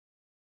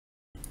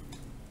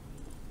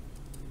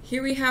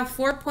Here we have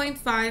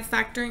 4.5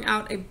 factoring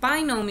out a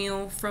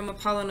binomial from a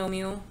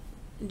polynomial,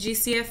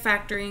 GCF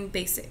factoring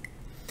basic.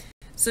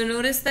 So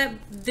notice that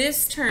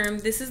this term,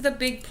 this is the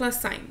big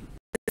plus sign.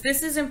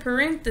 This is in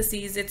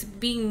parentheses, it's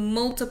being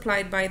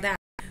multiplied by that,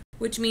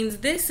 which means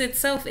this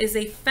itself is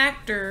a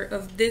factor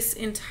of this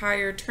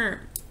entire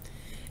term.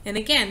 And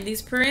again,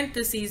 these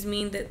parentheses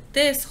mean that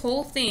this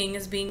whole thing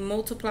is being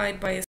multiplied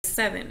by a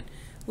 7,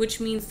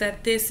 which means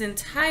that this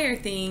entire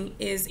thing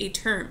is a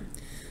term.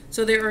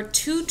 So there are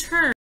two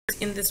terms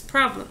in this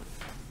problem.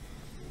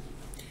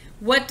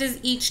 What does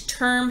each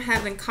term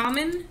have in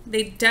common?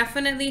 They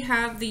definitely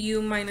have the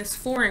u minus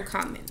 4 in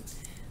common.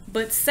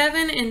 But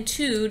 7 and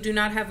 2 do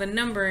not have a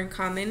number in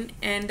common,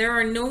 and there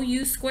are no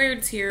u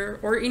squareds here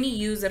or any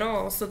u's at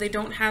all, so they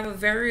don't have a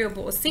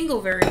variable, a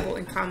single variable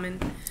in common.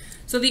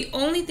 So the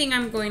only thing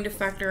I'm going to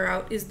factor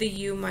out is the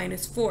u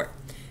minus 4.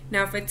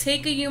 Now if I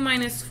take a u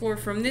minus 4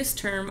 from this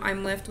term,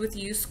 I'm left with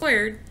u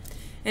squared,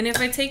 and if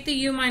I take the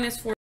u minus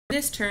 4 from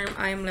this term,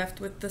 I'm left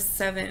with the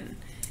 7.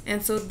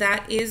 And so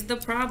that is the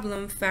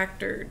problem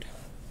factored.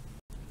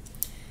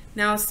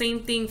 Now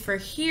same thing for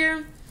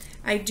here.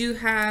 I do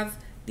have,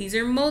 these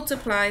are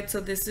multiplied,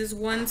 so this is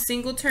one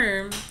single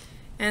term,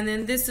 and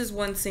then this is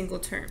one single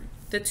term.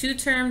 The two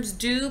terms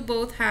do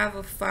both have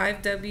a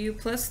 5w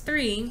plus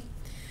 3,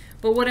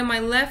 but what am I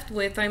left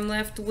with? I'm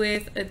left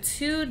with a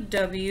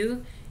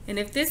 2w, and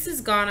if this is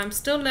gone, I'm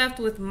still left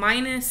with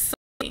minus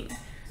something.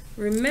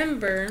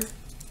 Remember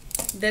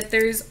that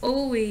there's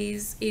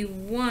always a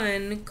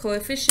 1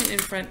 coefficient in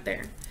front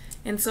there.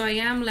 And so I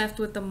am left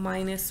with a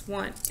minus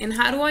 1. And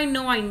how do I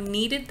know I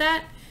needed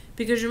that?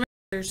 Because remember,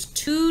 there's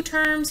two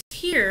terms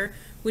here,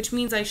 which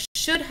means I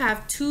should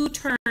have two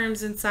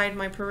terms inside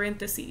my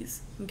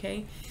parentheses,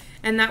 okay?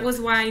 And that was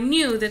why I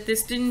knew that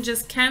this didn't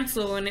just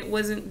cancel and it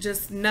wasn't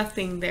just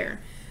nothing there.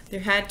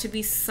 There had to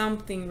be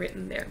something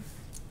written there.